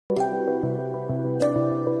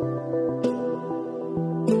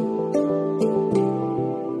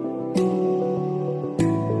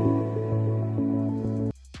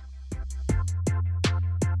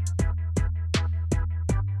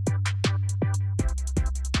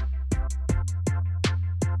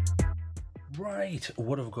Right,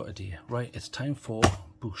 what have I got to do? Right, it's time for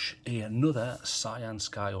another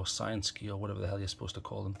Cyansky or Cyansky or whatever the hell you're supposed to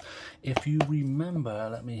call them. If you remember,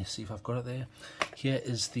 let me see if I've got it there. Here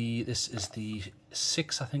is this is the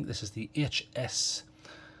 6, I think this is the HS6R.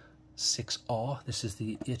 This is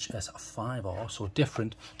the HS5R, so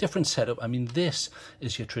different setup. I mean, this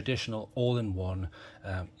is your traditional all-in-one,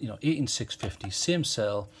 18650, same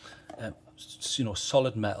cell,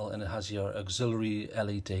 solid metal, and it has your auxiliary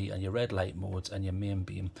LED and your red light modes and your main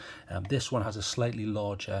beam. This one has a slightly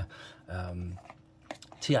larger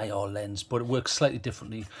TIR lens, but it works slightly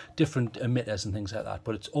differently, different emitters and things like that,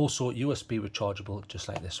 but it's also USB rechargeable just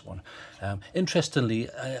like this one. Interestingly,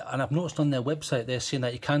 and I've noticed on their website they're saying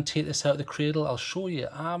that you can take this out of the cradle. I'll show you.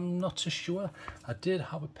 I'm not so sure. I did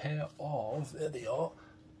have a pair of, there they are,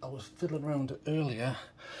 I was fiddling around earlier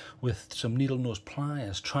with some needle nose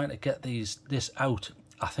pliers trying to get this out.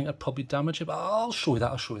 I think I'd probably damage it, but I'll show you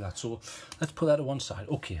that. So let's put that to one side.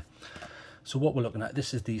 Okay, so what we're looking at,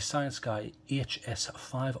 this is the Cyansky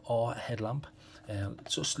HS5R headlamp.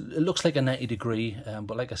 So it looks like a 90 degree,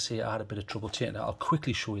 but like I say, I had a bit of trouble taking it. I'll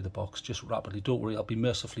quickly show you the box just rapidly. Don't worry, I'll be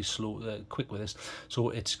mercifully quick with this. So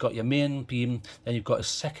it's got your main beam, then you've got a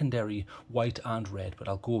secondary white and red, but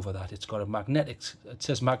I'll go over that. It's got a magnetic, it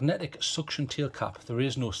says magnetic suction tail cap. There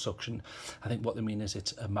is no suction. I think what they mean is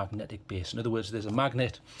it's a magnetic base. In other words, there's a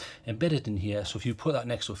magnet embedded in here, so if you put that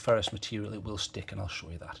next to a ferrous material, it will stick, and I'll show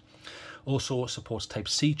you that. Also supports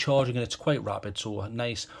Type-C charging, and it's quite rapid, so a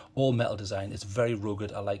nice all metal design. It's very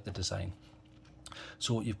rugged. I like the design.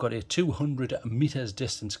 So you've got a 200 meters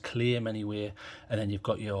distance claim anyway, and then you've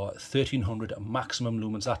got your 1300 maximum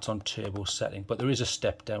lumens. That's on turbo setting, but there is a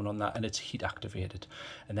step down on that, and it's heat activated.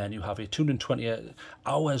 And then you have a 220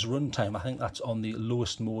 hours runtime. I think that's on the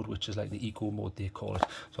lowest mode, which is like the eco mode they call it.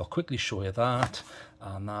 So I'll quickly show you that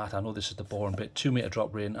and that. I know this is the boring bit. 2 meter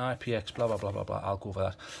drop rain, IPX, blah blah blah blah blah. I'll go over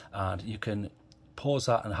that, and you can pause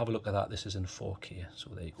that and have a look at that. This is in 4K,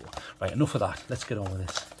 so there you go. Right, enough of that, let's get on with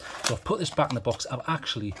this. So I've put this back in the box. I've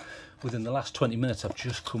actually, within the last 20 minutes, I've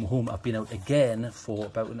just come home. I've been out again for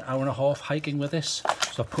about an hour and a half hiking with this.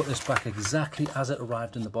 So I put this back exactly as it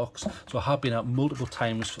arrived in the box. So I have been out multiple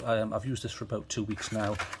times. I've used this for about 2 weeks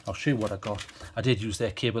now. I'll show you what I got. I did use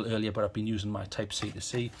their cable earlier, but I've been using my Type-C to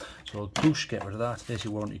C. So boosh, get rid of that. There's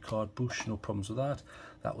your warranty card, boosh, no problems with that.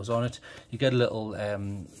 That was on it. You get a little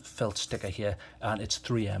felt sticker here, and it's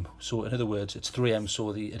 3M. So in other words, it's 3M,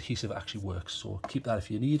 so the adhesive actually works. So keep that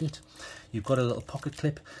if you need it. You've got a little pocket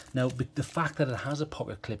clip. Now, the fact that it has a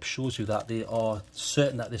pocket clip shows you that they are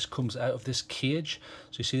certain that this comes out of this cage.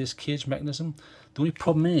 So you see this cage mechanism? The only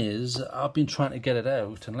problem is, I've been trying to get it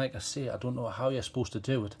out, and like I say, I don't know how you're supposed to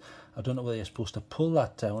do it. I don't know whether you're supposed to pull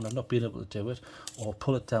that down. I've not been able to do it, or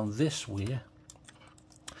pull it down this way.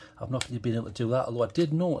 I've not really been able to do that, although I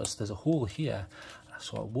did notice there's a hole here,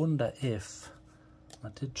 so I wonder if, I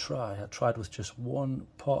tried with just one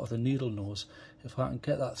part of the needle nose, if I can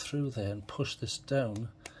get that through there and push this down,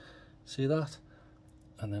 see that?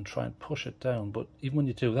 And then try and push it down, but even when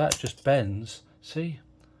you do that, it just bends, see?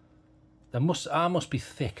 I must be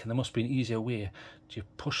thick, and there must be an easier way. Do you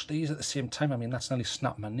push these at the same time? I mean, that's nearly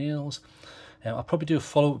snapped my nails. I'll probably do a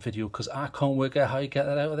follow-up video because I can't work out how you get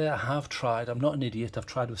that out of there. I have tried. I'm not an idiot. I've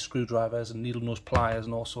tried with screwdrivers and needle nose pliers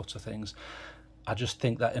and all sorts of things. I just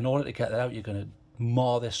think that in order to get that out, you're going to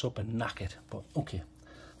mar this up and knack it. But okay,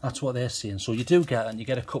 that's what they're saying. So you do get that, and you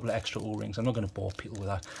get a couple of extra O-rings. I'm not going to bore people with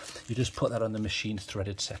that. You just put that on the machine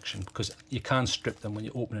threaded section because you can strip them when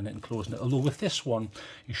you're opening it and closing it. Although with this one,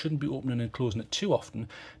 you shouldn't be opening and closing it too often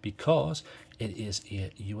because it is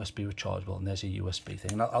a USB rechargeable, and there's a USB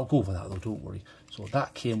thing. And I'll go over that though, don't worry. So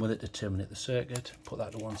that came with it to terminate the circuit. Put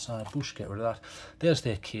that to one side, boosh, get rid of that. There's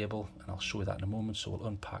their cable, and I'll show you that in a moment. So we'll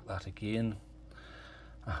unpack that again.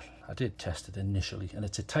 I did test it initially, and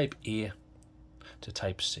it's a Type A to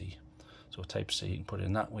Type-C. So Type-C, you can put it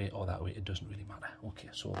in that way or that way, it doesn't really matter. Okay,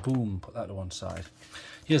 so boom, put that to one side.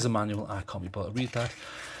 Here's the manual. I can't be bothered to read that.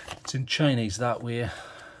 It's in Chinese that way.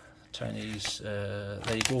 Chinese, there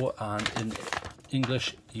you go, and in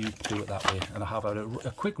English you do it that way. And I have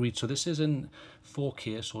a quick read. So this is in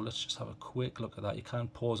 4K, so let's just have a quick look at that. You can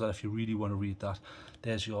pause that if you really want to read that.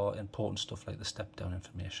 There's your important stuff like the step down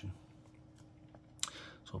information.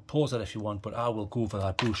 So pause that if you want, but I will go over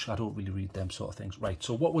that bush. I don't really read them sort of things. Right,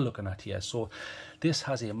 so what we're looking at here, so this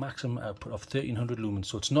has a maximum output of 1300 lumens.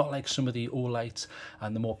 So it's not like some of the O lights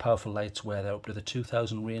and the more powerful lights where they're up to the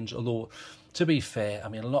 2000 range. Although, to be fair, I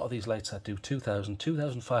mean, a lot of these lights that do 2000,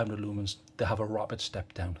 2500 lumens, they have a rapid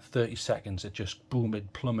step down. 30 seconds, it just, boom,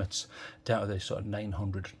 it plummets down to the sort of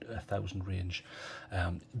 900, 1000 range.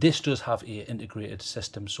 This does have a integrated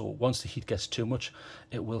system, so once the heat gets too much,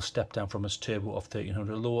 it will step down from its turbo of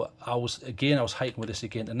 1300. Although I was hiking with this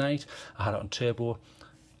again tonight. I had it on turbo.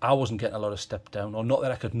 I wasn't getting a lot of step down, or not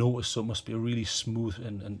that I could notice, so it must be a really smooth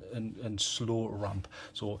and slow ramp.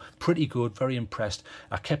 So pretty good, very impressed.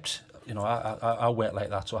 I kept, you know, I went like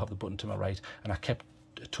that, so I have the button to my right, and I kept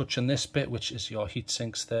touching this bit, which is your heat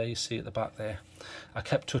sinks there, you see at the back there. I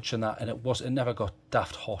kept touching that, and it never got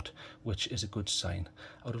daft hot, which is a good sign.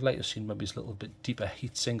 I would have liked to have seen maybe a little bit deeper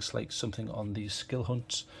heat sinks, like something on these skill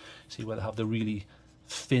hunts. See where they have the really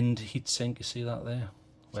finned heat sink, you see that there?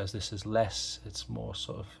 Whereas this is less, it's more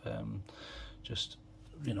sort of just,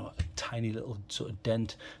 you know, a tiny little sort of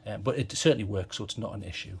dent, but it certainly works, so it's not an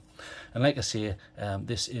issue. And like I say,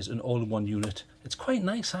 this is an all-in-one unit. It's quite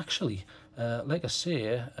nice actually. Like I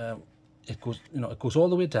say, it goes all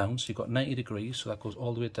the way down, so you've got 90 degrees, so that goes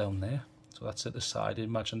all the way down there. So that's at the side.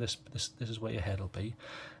 Imagine this is where your head will be.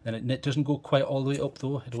 And it doesn't go quite all the way up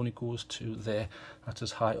though, it only goes to there. That's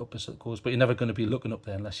as high up as it goes, but you're never going to be looking up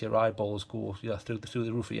there unless your eyeballs go through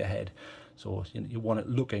the roof of your head. So you want it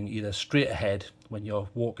looking either straight ahead when you're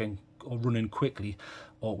walking or running quickly,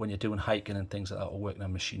 or when you're doing hiking and things like that, or working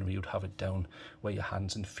on machinery, you'd have it down where your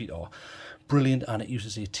hands and feet are. Brilliant, and it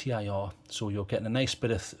uses a TIR, so you're getting a nice bit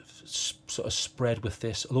of sort of spread with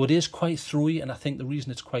this, although it is quite throwy, and I think the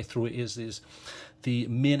reason it's quite throwy is the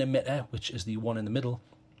main emitter, which is the one in the middle.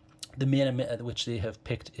 The main emitter which they have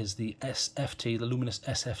picked is the SFT, the luminous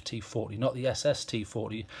SFT40, not the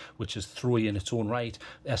SST40, which is throwy in its own right.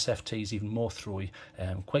 SFT is even more throwy.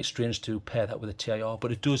 Quite strange to pair that with a TIR,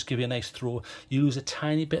 but it does give you a nice throw. You lose a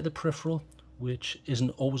tiny bit of the peripheral, which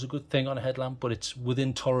isn't always a good thing on a headlamp, but it's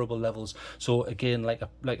within tolerable levels. So again, like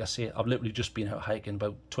I say, I've literally just been out hiking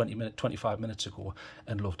about 25 minutes ago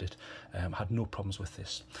and loved it. Had no problems with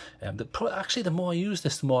this. Actually, the more I use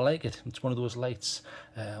this, the more I like it. It's one of those lights,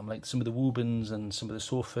 like some of the Woobins and some of the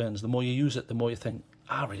Soferns. The more you use it, the more you think,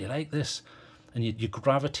 I really like this. And you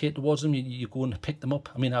gravitate towards them, you go and pick them up.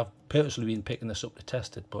 I mean, I've purposely been picking this up to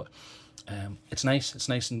test it, but it's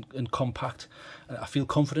nice and compact, and I feel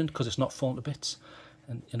confident because it's not falling to bits,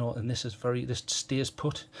 and you know, and this stays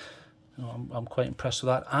put. You know, I'm quite impressed with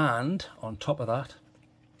that. And on top of that,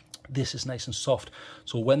 this is nice and soft,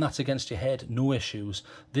 so when that's against your head, no issues.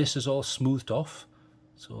 This is all smoothed off,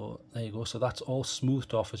 so there you go. So that's all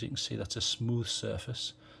smoothed off, as you can see. That's a smooth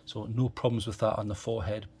surface, so no problems with that on the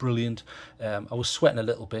forehead. Brilliant. I was sweating a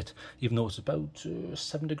little bit, even though it's about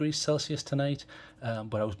 7 degrees Celsius tonight,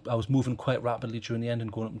 but I was moving quite rapidly during the end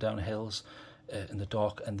and going up and down hills in the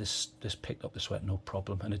dark, and this picked up the sweat no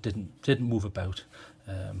problem, and it didn't move about.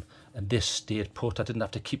 And this stayed put. I didn't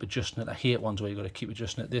have to keep adjusting it. I hate ones where you've got to keep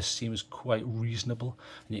adjusting it. This seems quite reasonable,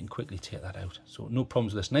 and you can quickly take that out. So no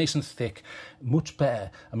problems with this. Nice and thick, much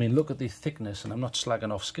better. I mean, look at the thickness, and I'm not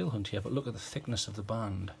slagging off Skill Hunt here, but look at the thickness of the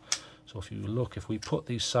band. So if you look, if we put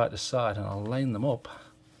these side to side and I'll line them up,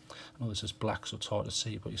 I know this is black, so it's hard to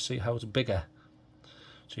see, but you see how it's bigger.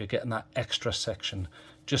 So you're getting that extra section,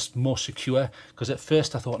 just more secure. Because at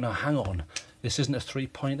first I thought, no, hang on, this isn't a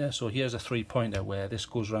 3-pointer. So here's a 3-pointer where this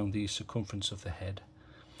goes around the circumference of the head,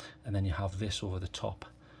 and then you have this over the top.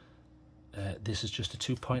 This is just a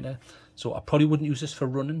 2-pointer. So I probably wouldn't use this for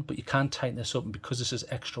running, but you can tighten this up, and because this is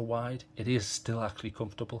extra wide, it is still actually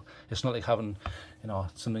comfortable. It's not like having, you know,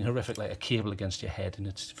 something horrific like a cable against your head, and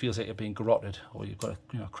it feels like you're being garroted, or you've got a,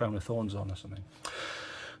 you know, crown of thorns on or something.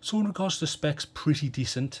 So in regards to specs, pretty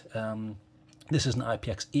decent. This is an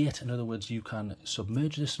IPX8, in other words, you can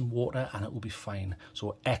submerge this in water and it will be fine.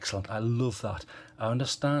 So excellent, I love that. I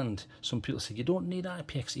understand some people say you don't need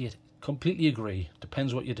IPX8. Completely agree,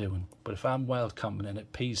 depends what you're doing. But if I'm wild camping and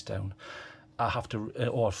it pees down, I have to,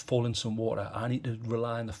 or fall in some water, I need to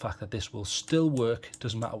rely on the fact that this will still work. It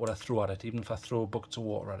doesn't matter what I throw at it. Even if I throw buckets of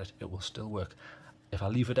water at it, it will still work. If I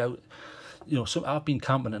leave it out, you know, I've been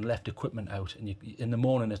camping and left equipment out, and in the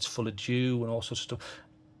morning it's full of dew and all sorts of stuff.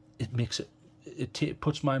 It makes it, it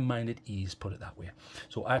puts my mind at ease, put it that way.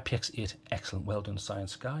 So IPX8, excellent, well done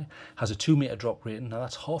Cyansky. Has a 2 meter drop rating. Now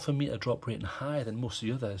that's half a meter drop rating higher than most of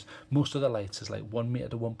the others. Most other lights is like 1 meter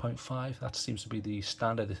to 1.5. That seems to be the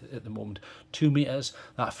standard at the moment. 2 meters,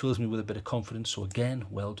 that fills me with a bit of confidence. So again,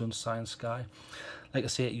 well done Cyansky. Like I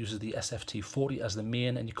say, it uses the SFT40 as the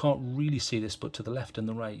main, and you can't really see this, but to the left and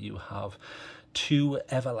the right you have two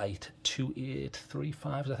Everlight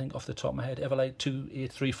 2835s, I think off the top of my head. Everlight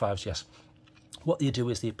 2835s, yes. What they do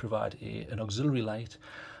is they provide an auxiliary light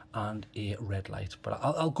and a red light, but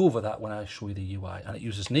I'll go over that when I show you the UI. And it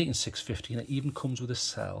uses an 18650, and it even comes with a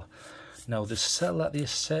cell. Now the cell that they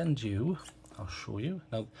send you, I'll show you.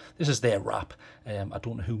 Now this is their wrap. I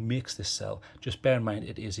don't know who makes this cell. Just bear in mind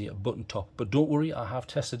it is a button top, but don't worry, I have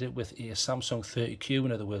tested it with a Samsung 30Q,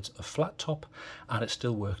 in other words a flat top, and it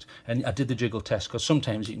still worked. And I did the jiggle test, because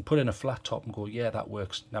sometimes you can put in a flat top and go, yeah, that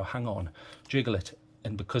works. Now hang on, jiggle it,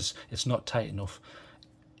 and because it's not tight enough,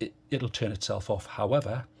 it'll turn itself off.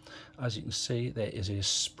 However, as you can see, there is a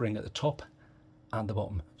spring at the top and the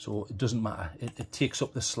bottom, so it doesn't matter. It takes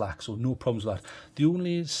up the slack, so no problems with that. The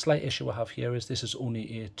only slight issue I have here is this is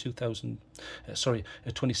only a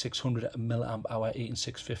 2600 milliamp hour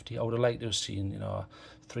 18650. I would have liked to have seen, you know,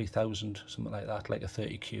 3000, something like that, like a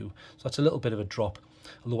 30Q. So that's a little bit of a drop.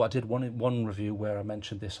 Although I did one review where I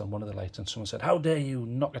mentioned this on one of the lights, and someone said, "How dare you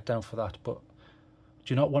knock it down for that?" But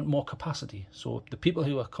do you not want more capacity? So the people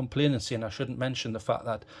who are complaining, saying I shouldn't mention the fact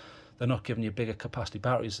that they're not giving you bigger capacity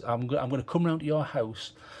batteries, I'm going to come round to your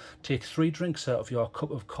house, take 3 drinks out of your cup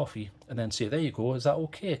of coffee, and then say, there you go, is that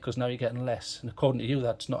okay? Because now you're getting less. And according to you,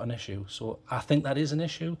 that's not an issue. So I think that is an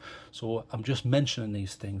issue. So I'm just mentioning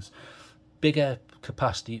these things. Bigger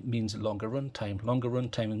capacity means longer run time. Longer run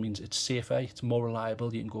time means it's safer, it's more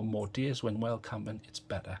reliable, you can go more days. When well camping, it's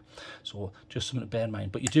better. So just something to bear in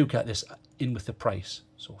mind. But you do get this in with the price,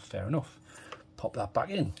 so fair enough. Pop that back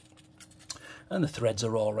in. And the threads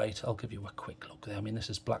are all right. I'll give you a quick look there. I mean, this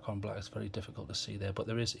is black on black. It's very difficult to see there, but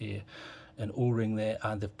there is an O-ring there,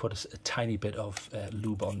 and they've put a tiny bit of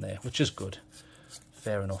lube on there, which is good.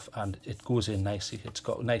 Fair enough. And it goes in nicely. It's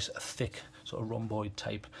got nice, thick, sort of rhomboid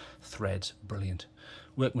type threads. Brilliant.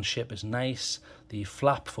 Workmanship is nice. The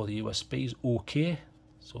flap for the USB is okay.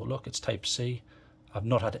 So look, it's Type C. I've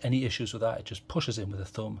not had any issues with that. It just pushes in with a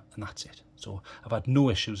thumb, and that's it. So I've had no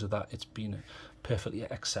issues with that. It's been perfectly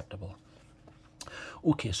acceptable.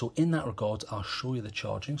 Okay, so in that regard, I'll show you the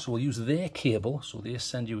charging. So we'll use their cable. So they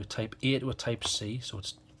send you a Type A to a Type C. So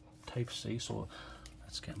it's Type C. So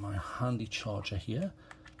let's get my handy charger here.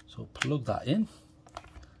 So plug that in,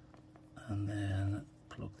 and then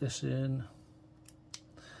plug this in,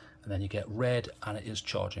 and then you get red, and it is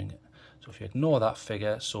charging. So if you ignore that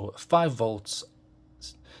figure, so 5 volts,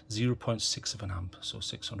 0.6 of an amp, so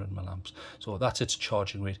 600 milliamps. So that's its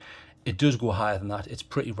charging rate. It does go higher than that. It's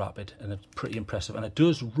pretty rapid and it's pretty impressive, and it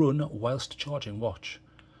does run whilst charging. Watch.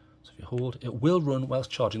 So if you hold, it will run whilst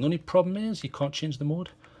charging. The only problem is you can't change the mode.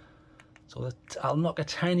 So I'll knock a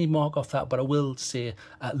tiny mark off that, but I will say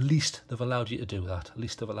at least they've allowed you to do that. At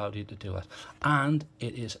least they've allowed you to do that. And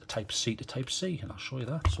it is Type C to Type C, and I'll show you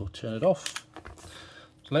that. So turn it off.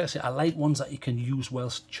 So like I say, I like ones that you can use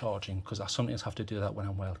whilst charging, because I sometimes have to do that when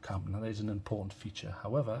I'm wild camping. Now that is an important feature.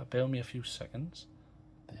 However, bear with me a few seconds.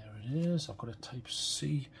 There it is. I've got a Type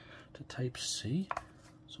C to Type C.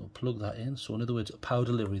 So plug that in. So in other words, power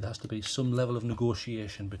delivery, there has to be some level of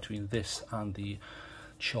negotiation between this and the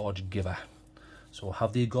charge giver. So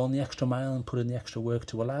have they gone the extra mile and put in the extra work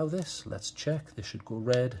to allow this? Let's check. This should go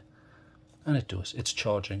red, and it does. It's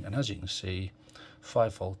charging, and as you can see,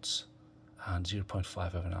 5 volts and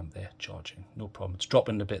 0.5 of an amp there charging. No problem. It's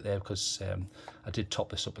dropping a bit there because I did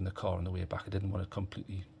top this up in the car on the way back. I didn't want it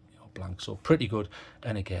completely blank. So pretty good,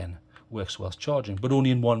 and again works whilst charging, but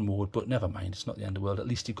only in one mode. But never mind, it's not the end of the world. At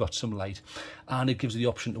least you've got some light, and it gives you the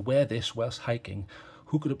option to wear this whilst hiking,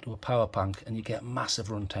 hook it up to a power bank, and you get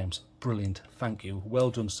massive run times. Brilliant. Thank you. Well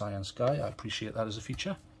done, Cyansky. I appreciate that as a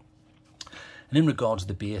feature. And in regards to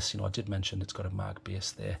the base, I did mention it's got a mag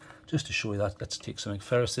base there. Just to show you that, let's take something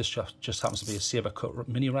ferrous. This just happens to be a saber cut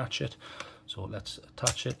mini ratchet. So let's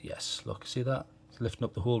attach it. Yes, look, see that? It's lifting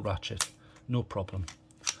up the whole ratchet. No problem.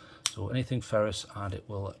 So anything ferrous, and it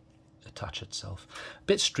will attach itself. A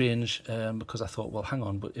bit strange, because I thought, well, hang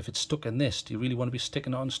on, but if it's stuck in this, do you really want to be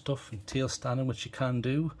sticking on stuff and tail standing, which you can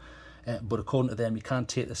do? But according to them, you can't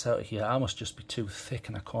take this out of here. I must just be too thick,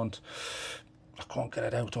 and I can't get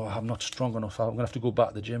it out, or I'm not strong enough. I'm gonna have to go back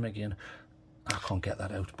to the gym again. I can't get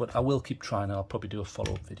that out, but I will keep trying. I'll probably do a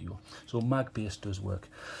follow-up video. So mag base does work.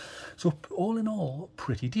 So all in all,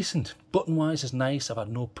 pretty decent. Button wise is nice. I've had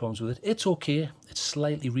no problems with it. It's okay. It's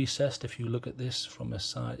slightly recessed. If you look at this from the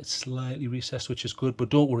side, it's slightly recessed, which is good, but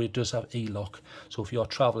don't worry, it does have e-lock. So if you're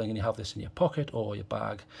traveling and you have this in your pocket or your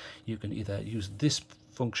bag, you can either use this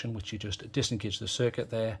function, which you just disengage the circuit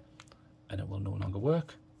there, and it will no longer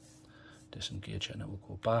work. Disengage it and it will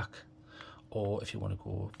go back. Or if you want to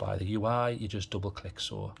go by the UI, you just double click.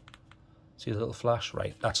 So See the little flash?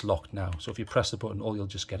 Right, that's locked now. So if you press the button, all you'll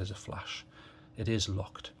just get is a flash. It is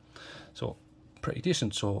locked. So pretty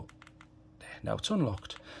decent. So now it's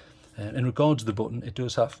unlocked. In regards to the button,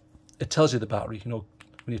 it tells you the battery. You know,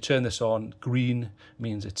 when you turn this on, green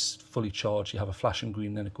means it's fully charged. You have a flashing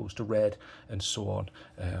green, then it goes to red, and so on.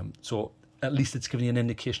 So at least it's giving you an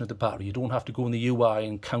indication of the battery. You don't have to go in the UI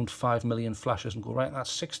and count 5 million flashes and go, right,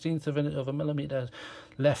 that's 1/16th of a millimetre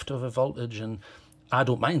left of a voltage. And I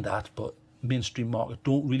don't mind that, but mainstream market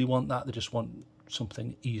don't really want that. They just want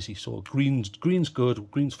something easy. So green's good,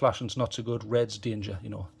 green's flashing's not so good, red's danger. You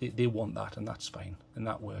know, they want that, and that's fine, and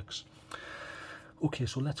that works. Okay,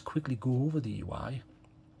 so let's quickly go over the UI.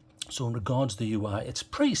 So in regards to the UI, it's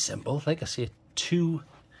pretty simple. Like I say, 2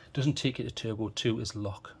 doesn't take you to turbo, 2 is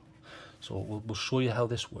lock. So we'll show you how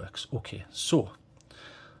this works. Okay, so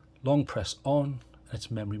long press on, and it's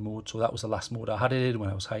memory mode. So that was the last mode I had it in when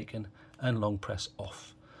I was hiking, and long press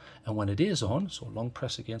off. And when it is on, so long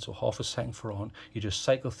press again, so half a second for on, you just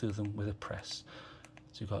cycle through them with a press.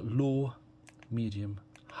 So you've got low, medium,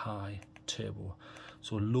 high, turbo.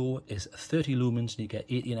 So low is 30 lumens and you get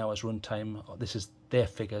 18 hours runtime. This is their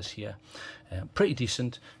figures here. Pretty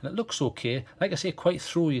decent, and it looks okay. Like I say, quite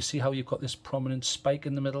through. You see how you've got this prominent spike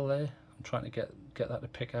in the middle there? I'm trying to get that to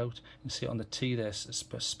pick out. You can see it on the T there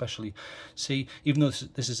especially. See, even though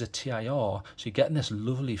this is a TIR, so you're getting this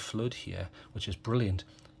lovely flood here, which is brilliant.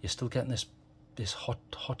 You're still getting this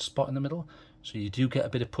hot spot in the middle. So you do get a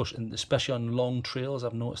bit of push, and especially on long trails,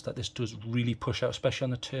 I've noticed that this does really push out, especially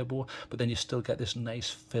on the turbo, but then you still get this nice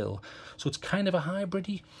fill. So it's kind of a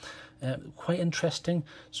hybrid-y, quite interesting.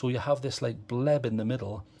 So you have this like bleb in the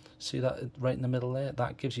middle. See that right in the middle there?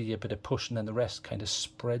 That gives you a bit of push, and then the rest kind of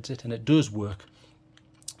spreads it, and it does work.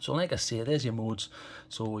 So like I say, there's your modes.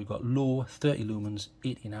 So we've got low, 30 lumens,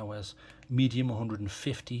 18 hours, medium,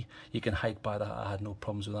 150. You can hike by that. I had no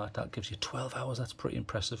problems with that. That gives you 12 hours. That's pretty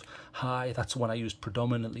impressive. High, that's the one I used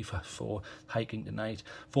predominantly for hiking tonight.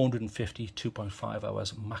 450, 2.5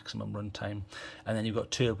 hours maximum runtime. And then you've got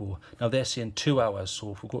turbo. Now they're saying 2 hours.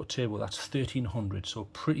 So if we go to turbo, that's 1300. So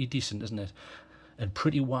pretty decent, isn't it? And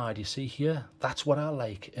pretty wide. You see here? That's what I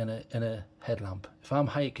like in a headlamp. If I'm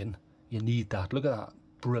hiking, you need that. Look at that.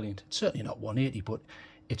 Brilliant. It's certainly not 180, but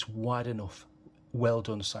it's wide enough. Well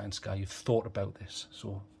done, Cyansky. You've thought about this,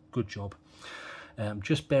 so good job.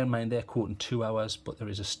 Just bear in mind they're quoting 2 hours, but there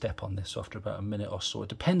is a step on this. So after about a minute or so, it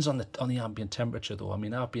depends on the ambient temperature, though. I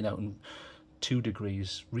mean, I've been out in 2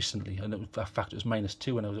 degrees recently, and in fact it was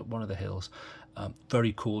 -2 when I was at one of the hills.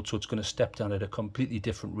 Very cold, so it's going to step down at a completely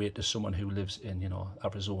different rate to someone who lives in, you know,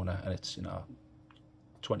 Arizona, and it's, you know,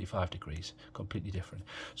 25 degrees, completely different.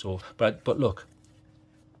 So, but look.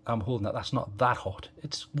 I'm holding that. That's not that hot.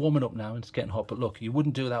 It's warming up now and it's getting hot. But look, you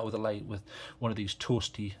wouldn't do that with a light, with one of these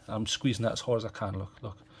toasty. I'm squeezing that as hard as I can.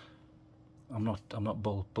 Look. I'm not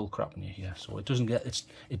bull crapping you here. So it doesn't get.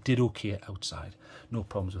 It did okay outside. No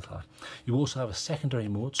problems with that. You also have a secondary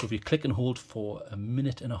mode. So if you click and hold for a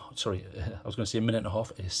minute and a sorry, I was going to say a minute and a half.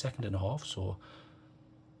 A second and a half. So.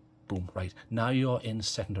 Boom, right. Now you're in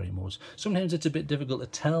secondary modes. Sometimes it's a bit difficult to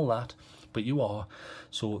tell that, but you are.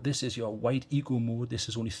 So this is your white eco mode. This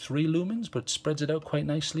is only 3 lumens, but it spreads it out quite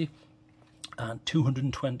nicely. And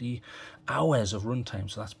 220 hours of runtime,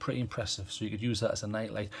 so that's pretty impressive. So you could use that as a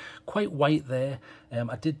nightlight. Quite white there.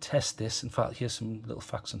 I did test this. In fact, here's some little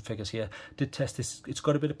facts and figures here. Did test this. It's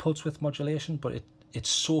got a bit of pulse width modulation, but it's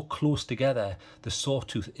so close together, the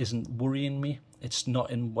sawtooth isn't worrying me. It's not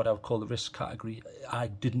in what I would call the risk category. I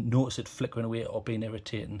didn't notice it flickering away or being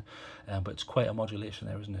irritating, but it's quite a modulation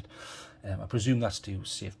there, isn't it? I presume that's to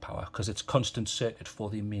save power because it's constant circuit for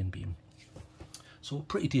the main beam. So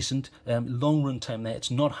pretty decent. Long run time there. It's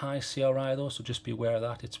not high CRI though, so just be aware of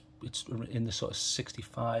that. It's in the sort of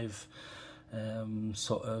 65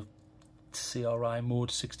 sort of CRI mode,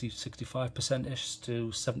 65%-ish to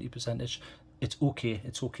 70%-ish. It's okay,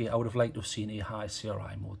 it's okay. I would have liked to have seen a high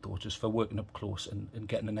CRI mode though, just for working up close and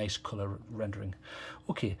getting a nice colour rendering.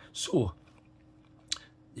 Okay, so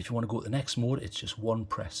if you want to go to the next mode, it's just one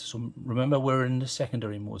press. So remember, we're in the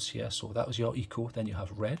secondary modes here. So that was your eco, then you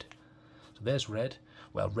have red. So there's red,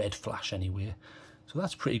 well, red flash anyway. So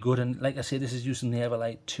that's pretty good, and like I say, this is using the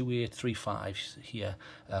Everlight 2835 here,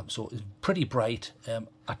 so it's pretty bright.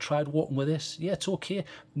 I tried walking with this. Yeah, it's okay.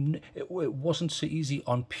 It wasn't so easy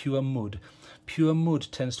on pure mud. Pure mud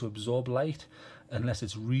tends to absorb light unless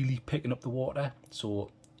it's really picking up the water, so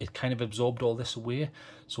it kind of absorbed all this away.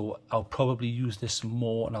 So I'll probably use this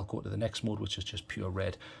more, and I'll go to the next mode, which is just pure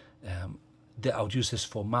red. I'll use this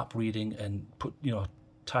for map reading and put, you know,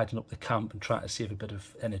 tidying up the camp and trying to save a bit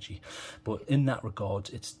of energy. But in that regard,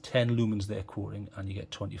 it's 10 lumens they're quoting, and you get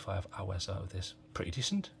 25 hours out of this. Pretty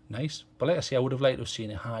decent, nice. But like I say, I would have liked to have seen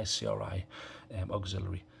a high CRI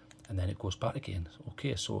auxiliary, and then it goes back again.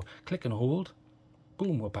 Okay, so click and hold,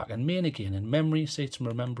 boom, we're back in main again. In memory, say it's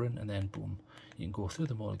remembering, and then boom, you can go through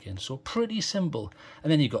them all again. So pretty simple.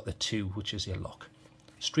 And then you got the 2, which is your lock.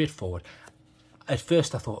 Straightforward. At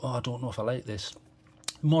first I thought, oh, I don't know if I like this.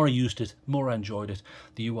 The more I used it, the more I enjoyed it.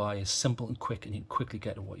 The UI is simple and quick, and you can quickly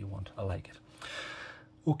get to what you want. I like it.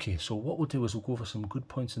 Okay, so what we'll do is we'll go over some good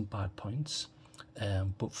points and bad points.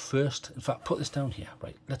 But first, in fact, put this down here.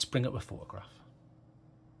 Right, let's bring up a photograph.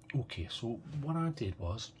 Okay, so what I did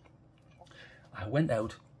was I went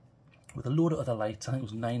out with a load of other lights. I think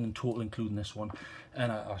it was 9 in total, including this one,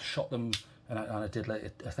 and I shot them. And I did,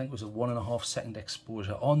 like, I think it was a 1.5 second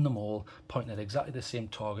exposure on them all, pointing at exactly the same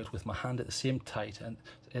target with my hand at the same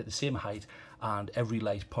height, and every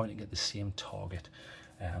light pointing at the same target.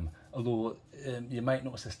 Although you might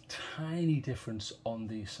notice this tiny difference on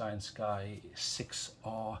the Cyansky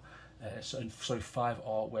HS5R, sorry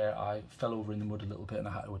 5R, where I fell over in the mud a little bit and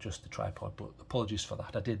I had to adjust the tripod. But apologies for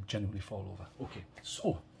that. I did genuinely fall over. Okay,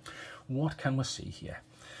 so what can we see here?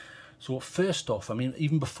 So first off, I mean,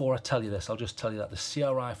 even before I tell you this, I'll just tell you that the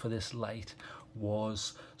CRI for this light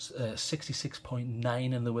was 66.9.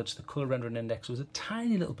 In other words, the color rendering index was a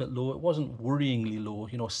tiny little bit low. It wasn't worryingly low.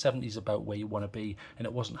 You know, 70 is about where you want to be, and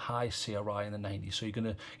it wasn't high CRI in the 90s. So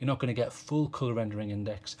you're not gonna get full color rendering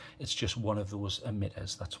index. It's just one of those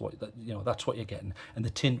emitters. That's what you're getting. And the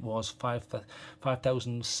tint was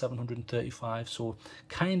 5,735. So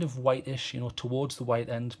kind of whitish, you know, towards the white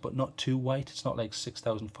end, but not too white. It's not like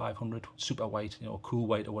 6,500 super white, you know, cool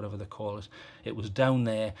white or whatever they call it. It was down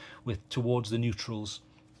there with towards the neutrals.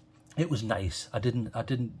 It was nice. I didn't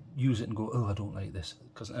use it and go, oh, I don't like this,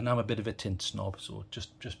 and I'm a bit of a tint snob, so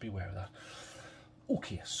just be aware of that.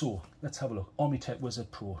 Okay, so let's have a look. Omnitech Wizard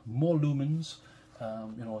Pro, more lumens.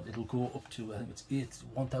 You know, it'll go up to, I think it's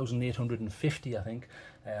 1,850. I think.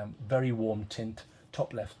 Very warm tint,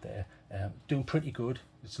 top left there. Doing pretty good.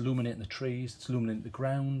 It's illuminating the trees. It's illuminating the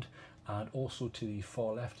ground. And also to the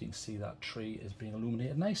far left, you can see that tree is being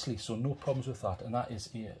illuminated nicely, so no problems with that. And that is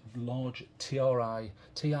a large TIR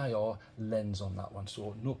lens on that one,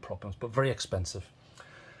 so no problems, but very expensive.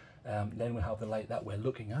 Then we have the light that we're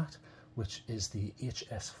looking at, which is the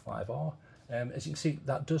HS5R. As you can see,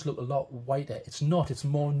 that does look a lot whiter. It's not, it's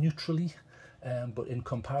more neutrally, but in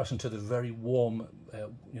comparison to the very warm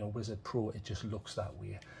Wizard Pro, it just looks that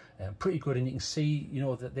way. Pretty good, and you can see, you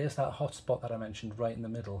know, that there's that hot spot that I mentioned right in the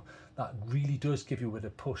middle. That really does give you a bit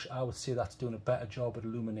of push. I would say that's doing a better job at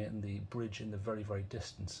illuminating the bridge in the very, very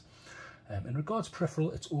distance. In regards to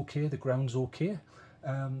peripheral, it's okay. The ground's okay,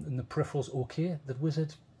 and the peripheral's okay. The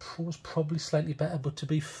Wizard Pro's probably slightly better, but to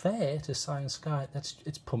be fair to Cyansky,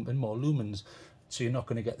 it's pumping more lumens, so you're not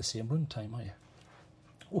going to get the same runtime, are you?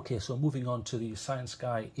 Okay, so moving on to the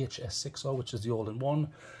Cyansky HS6R, which is the all-in-one.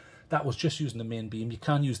 That was just using the main beam. You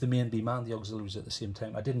can use the main beam and the auxiliaries at the same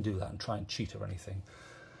time. I didn't do that and try and cheat or anything.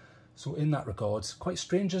 So in that regard, it's quite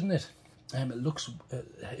strange, isn't it?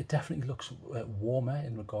 It definitely looks warmer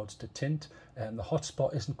in regards to tint. The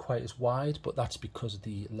hotspot isn't quite as wide, but that's because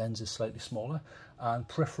the lens is slightly smaller. And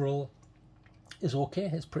peripheral is okay.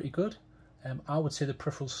 It's pretty good. I would say the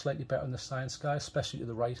peripheral's slightly better on the Cyansky, especially to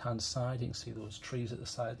the right-hand side. You can see those trees at the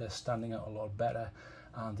side. They're standing out a lot better.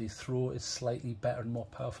 And the throw is slightly better and more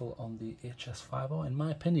powerful on the HS5R, in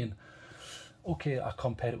my opinion. Okay, I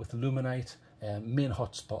compared it with the Luminite. Main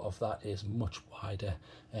hotspot of that is much wider.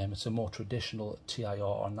 It's a more traditional TIR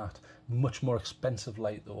on that. Much more expensive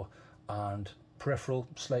light though, and peripheral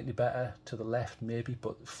slightly better to the left maybe,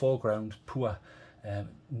 but foreground poor.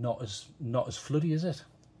 Not as floody, is it?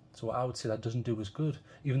 So I would say that doesn't do as good.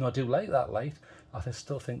 Even though I do like that light, I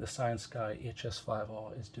still think the Cyansky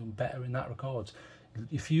HS5R is doing better in that regard.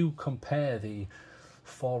 If you compare the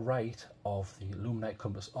far right of the Luminite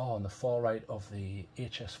Compass R and the far right of the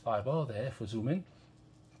HS5R there, if we zoom in,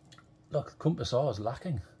 look, Compass R is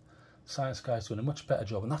lacking. Cyansky is doing a much better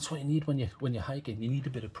job, and that's what you need when you're hiking. You need a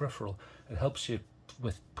bit of peripheral. It helps you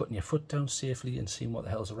with putting your foot down safely and seeing what the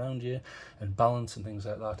hell's around you and balance and things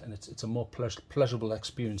like that, and it's a more pleasurable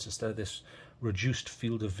experience instead of this reduced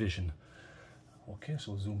field of vision. Okay,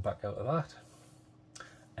 so we'll zoom back out of that.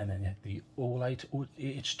 And then the Olight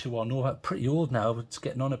H2R Nova, pretty old now, it's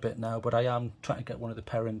getting on a bit now, but I am trying to get one of the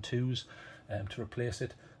Perrin 2s to replace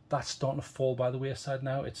it. that's starting to fall by the wayside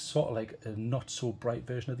now. It's sort of like a not so bright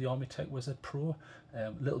version of the Armitech Wizard Pro.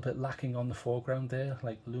 A little bit lacking on the foreground there,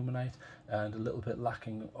 like Luminite, and a little bit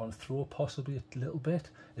lacking on throw, possibly a little bit.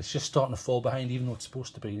 It's just starting to fall behind, even though it's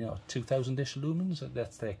supposed to be, you know, 2000-ish lumens.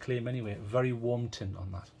 That's their claim anyway. Very warm tint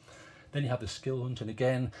on that. Then you have the Skill Hunt, and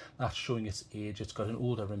again, that's showing its age. It's got an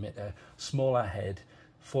older emitter, smaller head.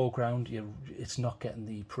 Foreground, it's not getting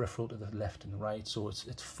the peripheral to the left and the right, so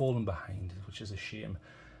it's fallen behind, which is a shame.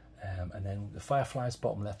 And then the Firefly's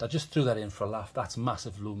bottom left, I just threw that in for a laugh. That's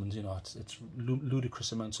massive lumens, you know, it's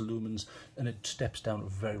ludicrous amounts of lumens, and it steps down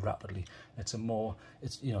very rapidly. It's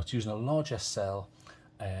using a larger cell,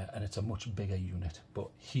 and it's a much bigger unit, but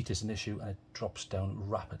heat is an issue and it drops down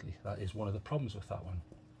rapidly. That is one of the problems with that one.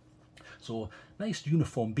 So nice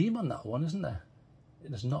uniform beam on that one, isn't there?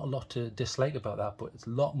 There's not a lot to dislike about that, but it's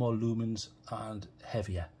a lot more lumens and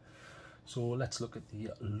heavier. So let's look at the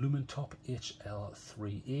Lumentop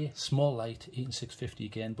HL3A. Small light, 18650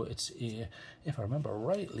 again, but it's a, if I remember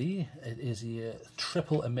rightly, it is a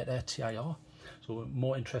triple emitter TIR. So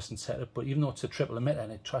more interesting setup, but even though it's a triple emitter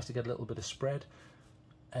and it tries to get a little bit of spread,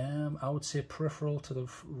 I would say peripheral to the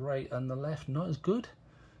right and the left, not as good.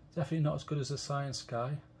 Definitely not as good as the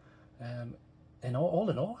Cyansky. And all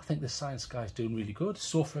in all, I think the Cyansky is doing really good.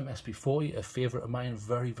 Sofrim SP40, a favourite of mine,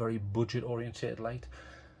 very, very budget orientated light.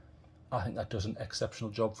 I think that does an exceptional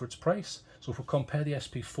job for its price. So if we compare the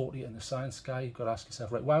SP40 and the Cyansky, you've got to ask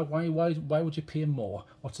yourself, right, why would you pay more?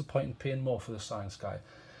 What's the point in paying more for the Cyansky?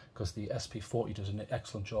 Because the SP40 does an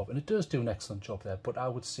excellent job, and it does do an excellent job there, but I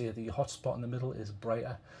would say the hot spot in the middle is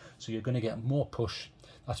brighter, so you're going to get more push.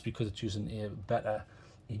 That's because it's using a better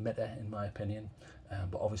emitter, in my opinion,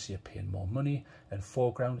 but obviously you're paying more money. And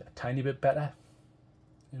foreground, a tiny bit better,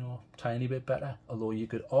 you know, tiny bit better, although you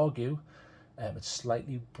could argue it's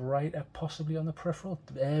slightly brighter possibly on the peripheral,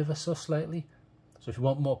 ever so slightly. So if you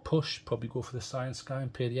want more push, probably go for the Cyansky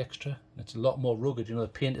and pay the extra. And it's a lot more rugged, you know, the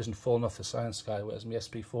paint isn't falling off the Cyansky, whereas my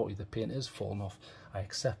SP40 the paint is falling off. I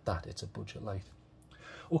accept that, it's a budget light.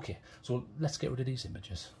 Okay, so let's get rid of these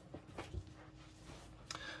images.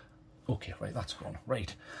 Okay, right, that's gone.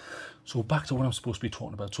 Right, so back to what I'm supposed to be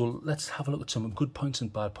talking about. So let's have a look at some good points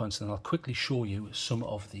and bad points, and then I'll quickly show you some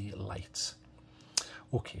of the lights.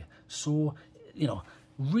 Okay, so, you know,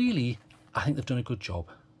 really, I think they've done a good job.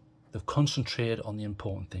 They've concentrated on the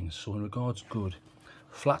important things. So in regards, good.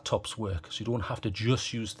 Flat tops work, so you don't have to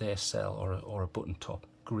just use their cell or a button top.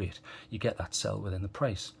 Great, you get that cell within the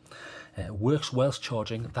price. Works whilst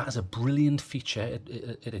charging. That is a brilliant feature.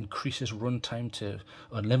 It increases runtime to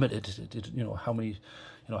unlimited. You know how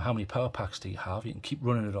many power packs do you have? You can keep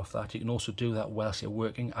running it off that. You can also do that whilst you're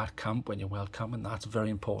working at camp when you're wild camping. That's very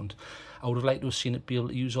important. I would have liked to have seen it be able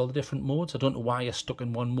to use all the different modes. I don't know why you're stuck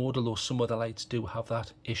in one mode, although some other lights do have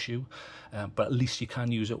that issue, but at least you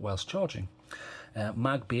can use it whilst charging.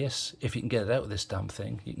 Mag base, if you can get it out of this damn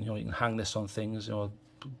thing, you can hang this on things, you know,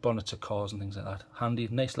 bonnets of cars and things like that. Handy,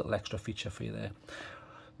 nice little extra feature for you there.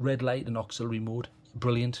 Red light and auxiliary mode,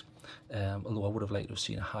 brilliant. Although I would have liked to have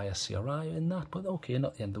seen a higher CRI in that, but okay,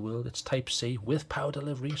 not the end of the world. It's Type C with power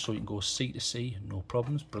delivery, so you can go C to C, no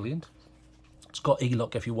problems, brilliant. It's got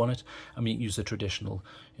E-lock if you want it. I mean, you can use the traditional,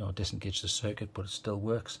 you know, disengage the circuit, but it still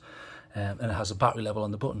works. And it has a battery level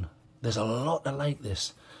on the button. There's a lot I like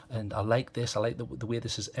this, and I like this. I like the way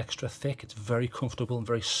this is extra thick. It's very comfortable and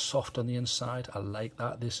very soft on the inside. I like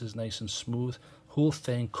that. This is nice and smooth. Whole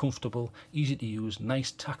thing comfortable, easy to use,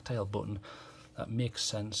 nice tactile button. That makes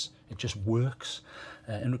sense. It just works.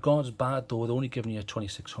 In regards bad though, they're only giving you a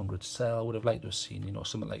 2600 cell. I would have liked to have seen, you know,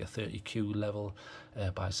 something like a 30Q level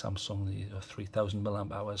by Samsung, the 3000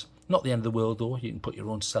 milliamp hours. Not the end of the world though. You can put your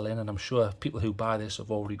own cell in, and I'm sure people who buy this have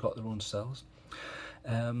already got their own cells.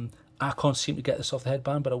 I can't seem to get this off the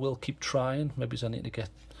headband, but I will keep trying. Maybe I need to get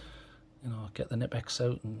the Nipex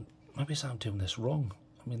out, and maybe I'm doing this wrong.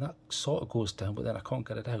 I mean, that sort of goes down, but then I can't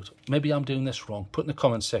get it out. Maybe I'm doing this wrong. Put in the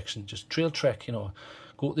comment section, just TrailTrek, you know,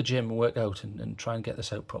 go to the gym and work out and try and get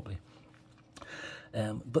this out properly.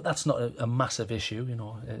 But that's not a massive issue, you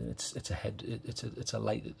know. It's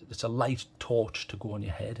a light torch to go on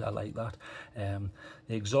your head. I like that.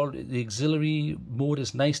 The auxiliary mode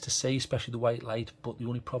is nice to see, especially the white light. But the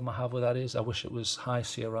only problem I have with that is I wish it was high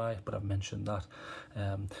CRI, but I've mentioned that.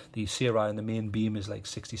 The CRI in the main beam is like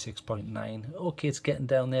 66.9. Okay, it's getting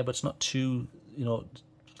down there, but it's not too, you know,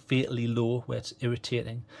 fatally low where it's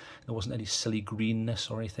irritating. There wasn't any silly greenness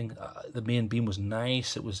or anything. The main beam was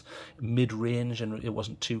nice. It was mid-range, and it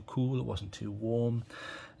wasn't too cool. It wasn't too warm.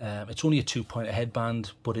 It's only a 2-pointer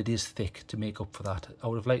headband, but it is thick to make up for that. I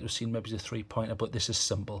would have liked to have seen maybe the 3-pointer, but this is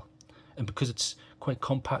simple. And because it's quite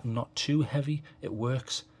compact and not too heavy, it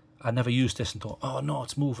works. I never used this and thought, oh no,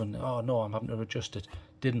 it's moving. Oh no, I'm having to adjust it.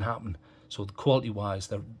 Didn't happen. So the quality-wise,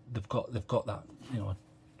 they've got that, you know,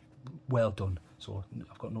 well done. So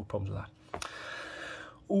I've got no problems with that.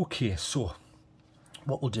 Okay, so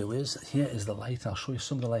what we'll do is, here is the light. I'll show you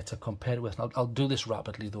some of the lights I compared with. I'll do this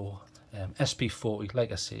rapidly though. SP40,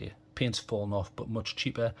 like I say, paint's fallen off, but much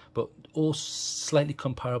cheaper, but all slightly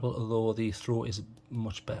comparable, although the throw is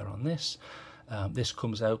much better on this. This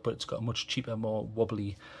comes out, but it's got a much cheaper, more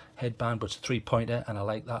wobbly headband, but it's a 3-pointer, and I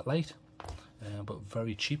like that light, but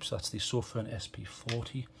very cheap. So that's the Sofern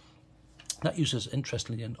SP40. That uses,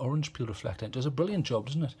 interestingly, an orange peel reflector. It does a brilliant job,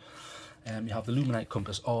 doesn't it? You have the Luminite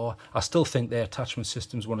compass, or I still think their attachment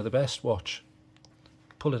system is one of the best. Watch,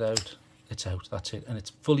 pull it out, it's out, that's it, and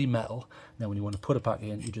it's fully metal. Now when you want to put it back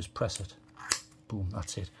in, you just press it, boom,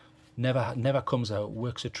 that's it. Never comes out,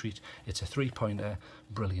 works a treat. It's a 3-pointer,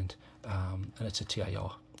 brilliant, and it's a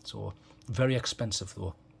TIR, so very expensive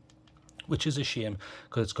though, which is a shame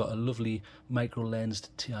because it's got a lovely micro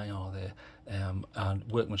lensed TIR there, and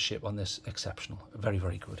workmanship on this exceptional, very,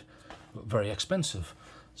 very good, but very expensive.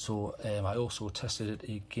 So I also tested it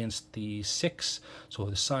against the 6, so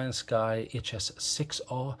the Cyansky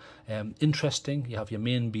HS5R. Interesting, you have your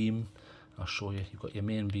main beam. I'll show you. You've got your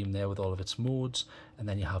main beam there with all of its modes, and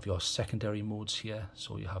then you have your secondary modes here.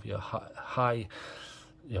 So you have your high,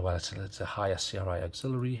 yeah, well, it's a higher CRI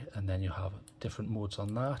auxiliary, and then you have different modes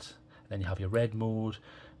on that. And then you have your red mode,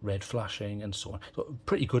 red flashing, and so on. So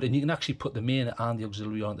pretty good, and you can actually put the main and the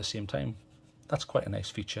auxiliary on at the same time. That's quite a nice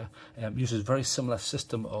feature. Uses a very similar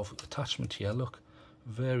system of attachment here. Look,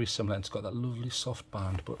 very similar. And it's got that lovely soft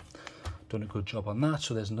band, but done a good job on that.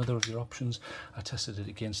 So there's another of your options. I tested it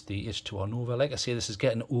against the H2R Nova. Like I say, this is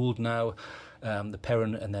getting old now. The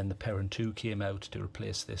Perrin and then the Perrin 2 came out to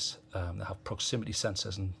replace this. They have proximity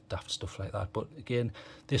sensors and daft stuff like that. But again,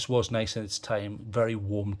 this was nice in its time. Very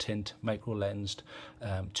warm tint, micro lensed,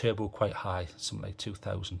 turbo quite high, something like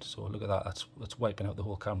 2000. So look at that. That's wiping out the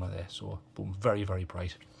whole camera there. So boom, very, very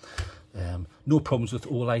bright. No problems with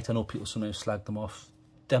Olight. I know people sometimes slag them off.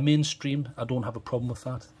 They're mainstream. I don't have a problem with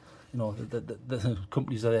that. You know, the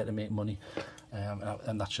companies are there to make money,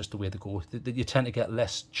 and that's just the way they go. You tend to get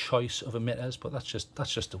less choice of emitters, but that's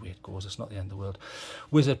just the way it goes. It's not the end of the world.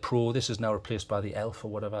 Wizard Pro, this is now replaced by the Elf or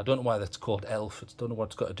whatever. I don't know why that's called Elf. I don't know what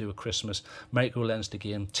it's got to do with Christmas. Micro lensed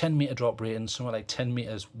again, 10 meter drop rating, somewhere like 10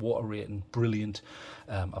 meters water rating, brilliant.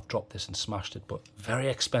 I've dropped this and smashed it, but very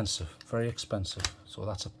expensive, very expensive. So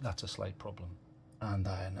that's a slight problem. And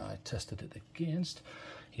then I tested it against.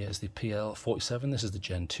 Here's the PL47. This is the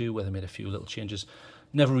Gen 2 where they made a few little changes.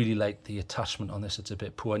 Never really liked the attachment on this. It's a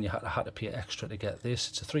bit poor, and you had to pay extra to get this.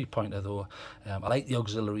 It's a 3-pointer though. I like the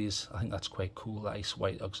auxiliaries. I think that's quite cool. The ice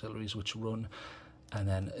white auxiliaries which run, and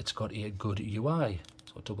then it's got a good UI.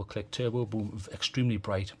 So double click turbo, boom, extremely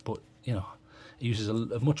bright. But you know, it uses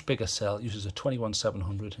a much bigger cell. It uses a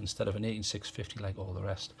 21700 instead of an 18650 like all the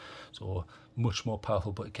rest. So much more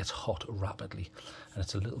powerful, but it gets hot rapidly, and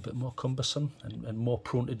it's a little bit more cumbersome and more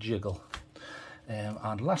prone to jiggle.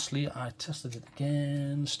 And lastly, I tested it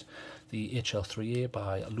against the HL3A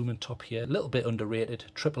by Lumentop here. A little bit underrated,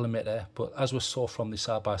 triple emitter, but as we saw from the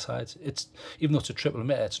side-by-sides, it's, even though it's a triple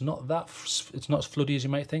emitter, it's not as floody as you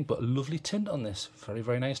might think, but a lovely tint on this. Very,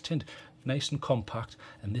 very nice tint. Nice and compact,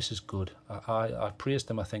 and this is good. I praised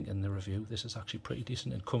them, I think, in the review. This is actually pretty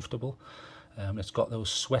decent and comfortable. It's got those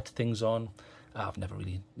sweat things on. I've never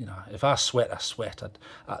really, you know, if I sweat, I sweat.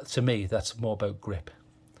 To me, that's more about grip.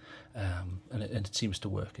 And it seems to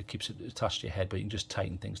work. It keeps it attached to your head, but you can just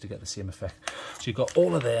tighten things to get the same effect. So you've got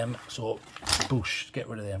all of them, so boosh, get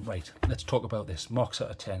rid of them. Right, let's talk about this. Marks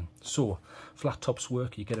out of 10. So, flat tops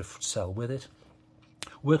work, you get a cell with it.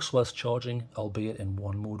 Works whilst charging, albeit in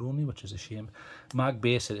one mode only, which is a shame. Mag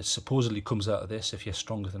base, it supposedly comes out of this. If you're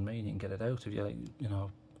stronger than me, you can get it out. If you're like, you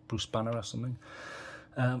know, Bruce Banner or something.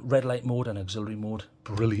 Red light mode and auxiliary mode,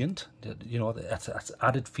 brilliant. You know, that's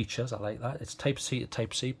added features. I like that. It's Type C to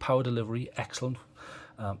Type C, power delivery, excellent.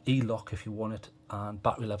 E-lock if you want it, and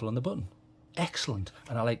battery level on the button, excellent.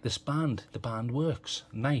 And I like this band. The band works,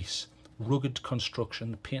 nice. Rugged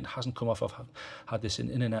construction. The paint hasn't come off. I've had this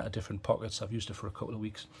in and out of different pockets. I've used it for a couple of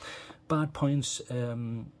weeks. Bad points.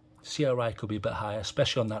 CRI could be a bit higher,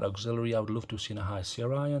 especially on that auxiliary. I would love to have seen a high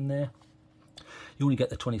CRI on there. You only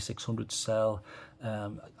get the 2600 cell.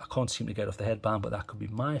 I can't seem to get off the headband, but that could be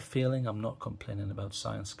my feeling. I'm not complaining about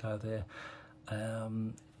Cyansky there.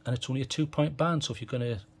 And it's only a 2-point band, so if you're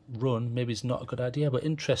going to run, maybe it's not a good idea. But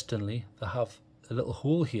interestingly, they have a little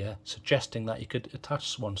hole here suggesting that you could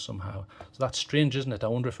attach one somehow. So that's strange, isn't it? I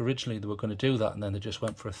wonder if originally they were going to do that and then they just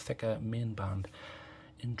went for a thicker main band.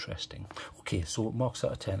 Interesting. Okay, so marks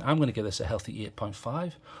out of 10. I'm going to give this a healthy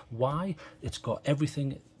 8.5. Why? It's got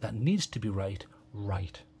everything that needs to be right.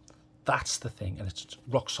 That's the thing, and it's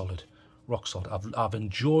rock solid. Rock solid. I've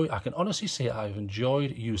enjoyed, I can honestly say I've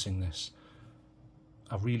enjoyed using this.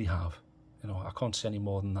 I really have. You know, I can't say any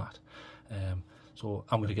more than that. So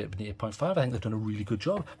I'm going to get it an 8.5. I think they've done a really good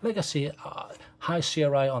job. Like I say, high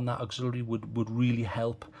CRI on that auxiliary would really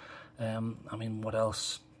help. I mean, what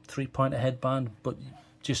else? 3-pointer headband, but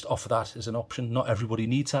just offer that as an option. Not everybody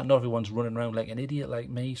needs that. Not everyone's running around like an idiot like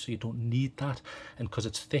me, so you don't need that. And because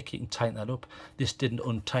it's thick, you can tighten that up. This didn't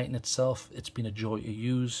untighten itself. It's been a joy to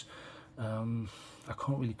use. I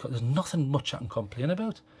can't really, there's nothing much I can complain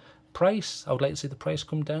about. Price, I would like to see the price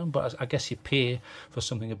come down, but I guess you pay for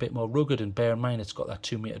something a bit more rugged, and bear in mind it's got that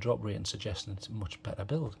 2 meter drop rating suggesting it's a much better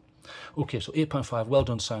build. Okay, so 8.5, well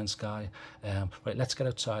done Science Guy. Right, let's get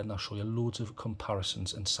outside and I'll show you loads of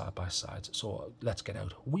comparisons and side-by-sides. So let's get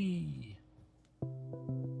out. Whee!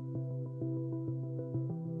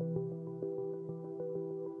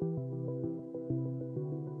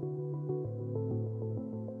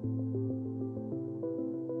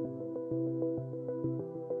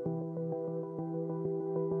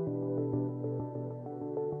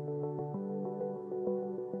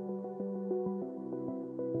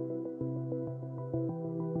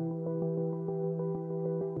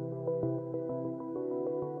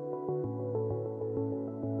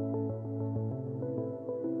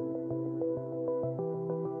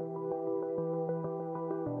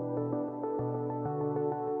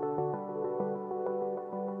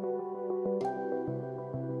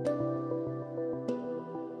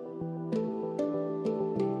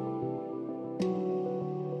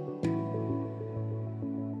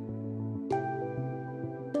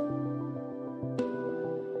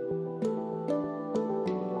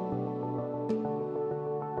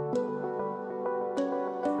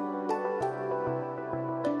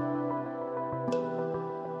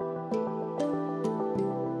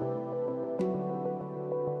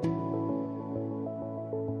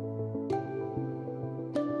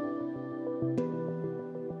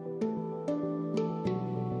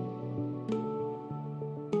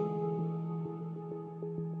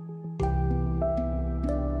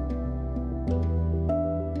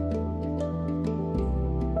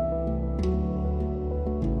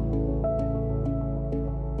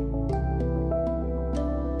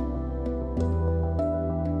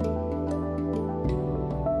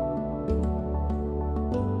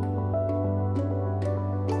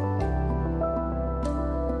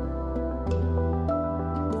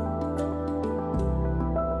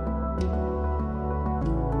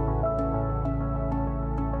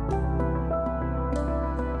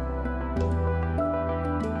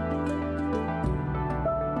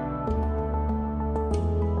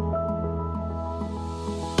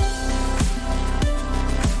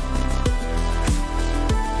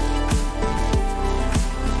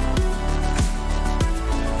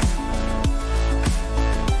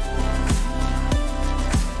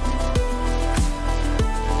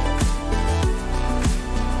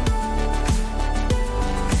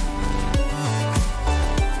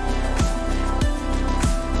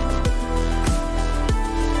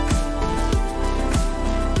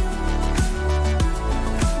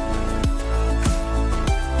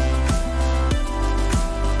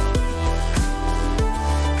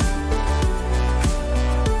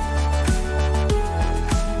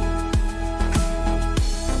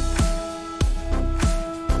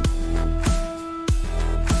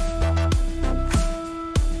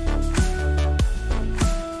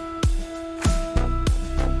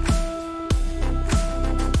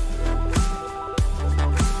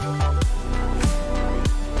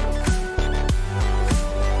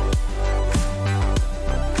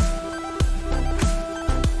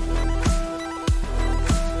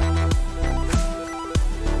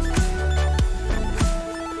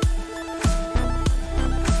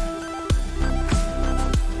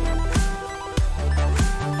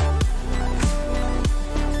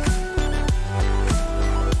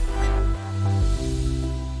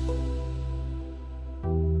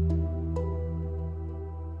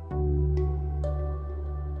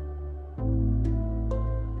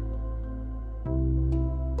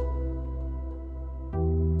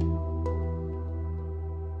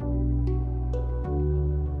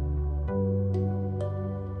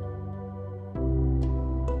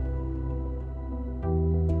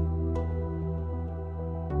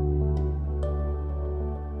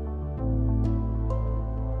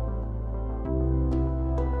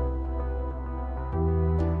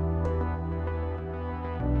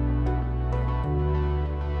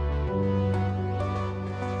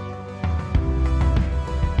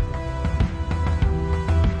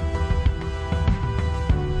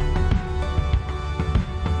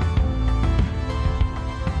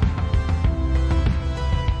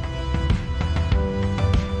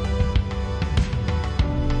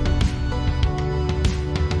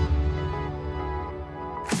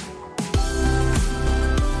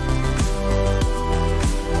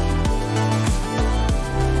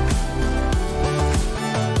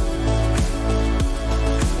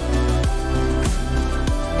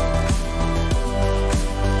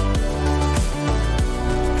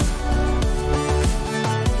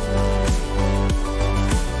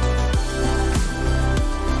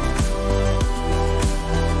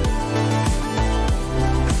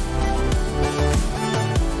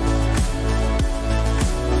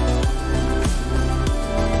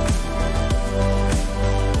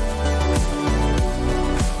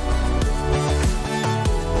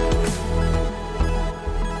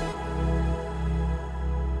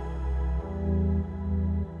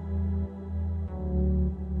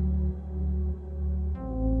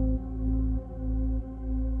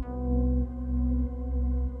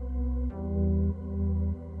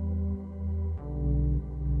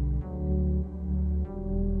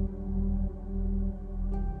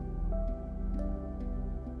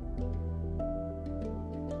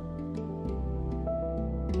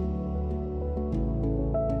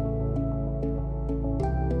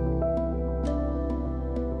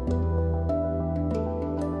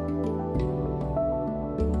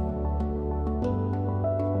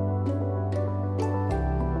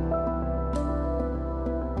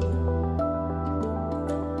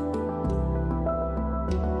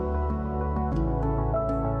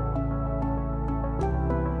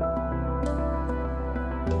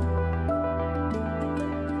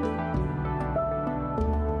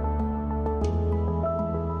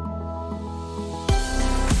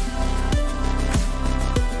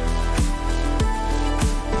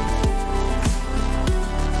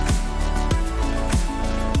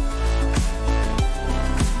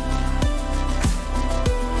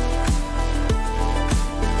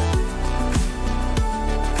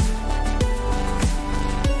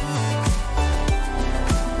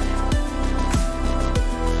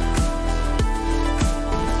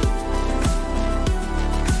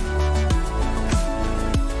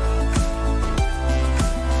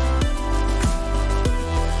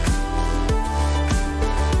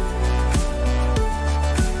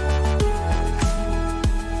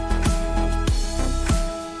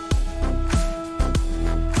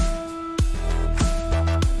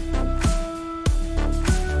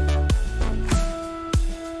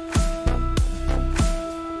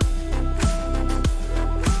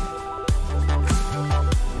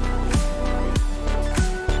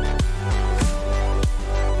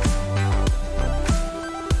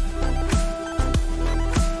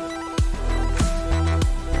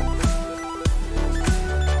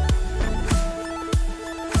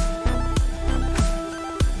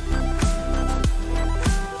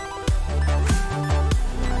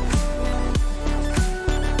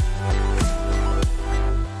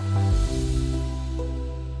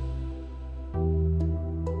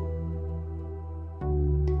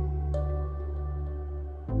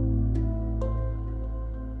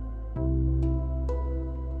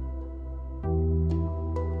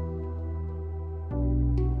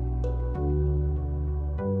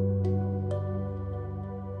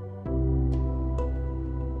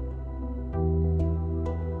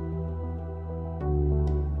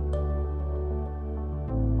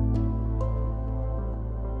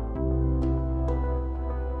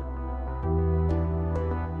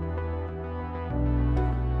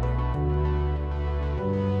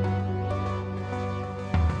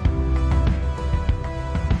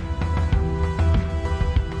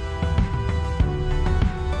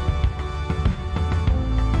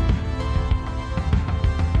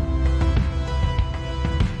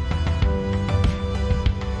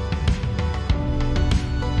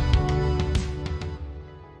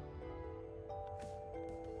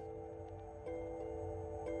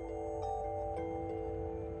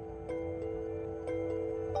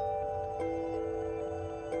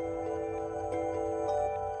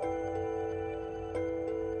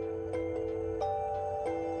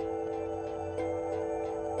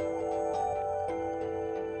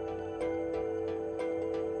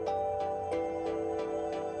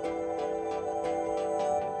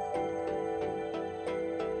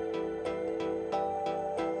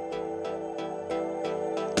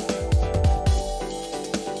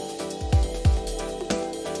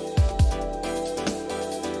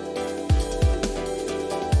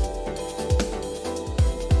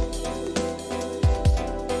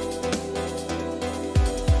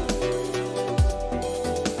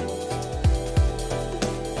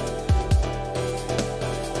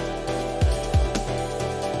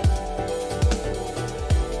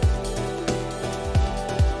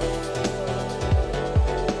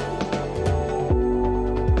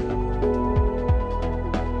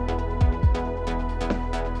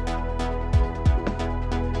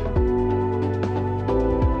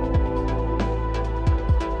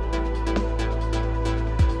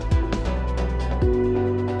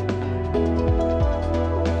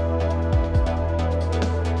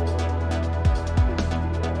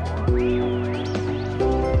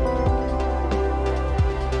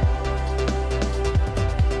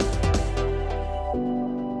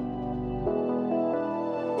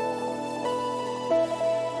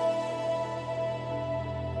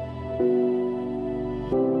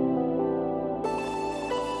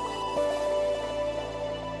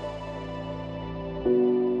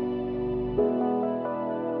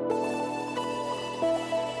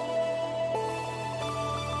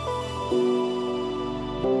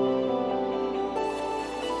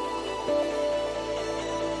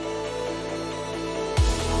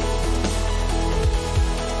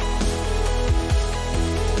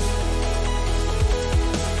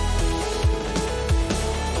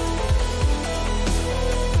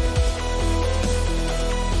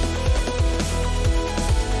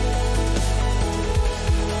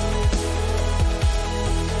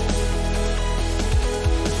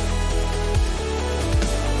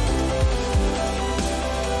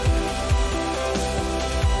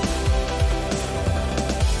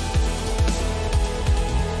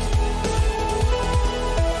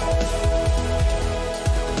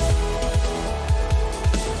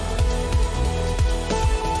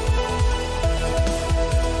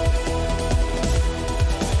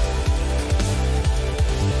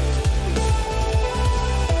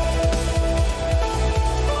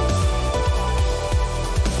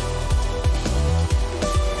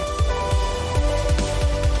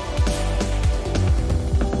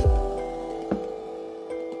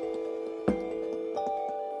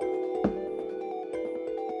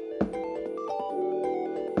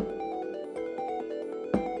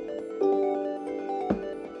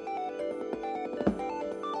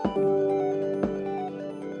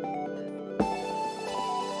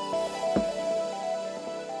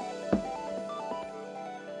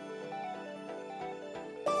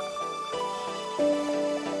 you.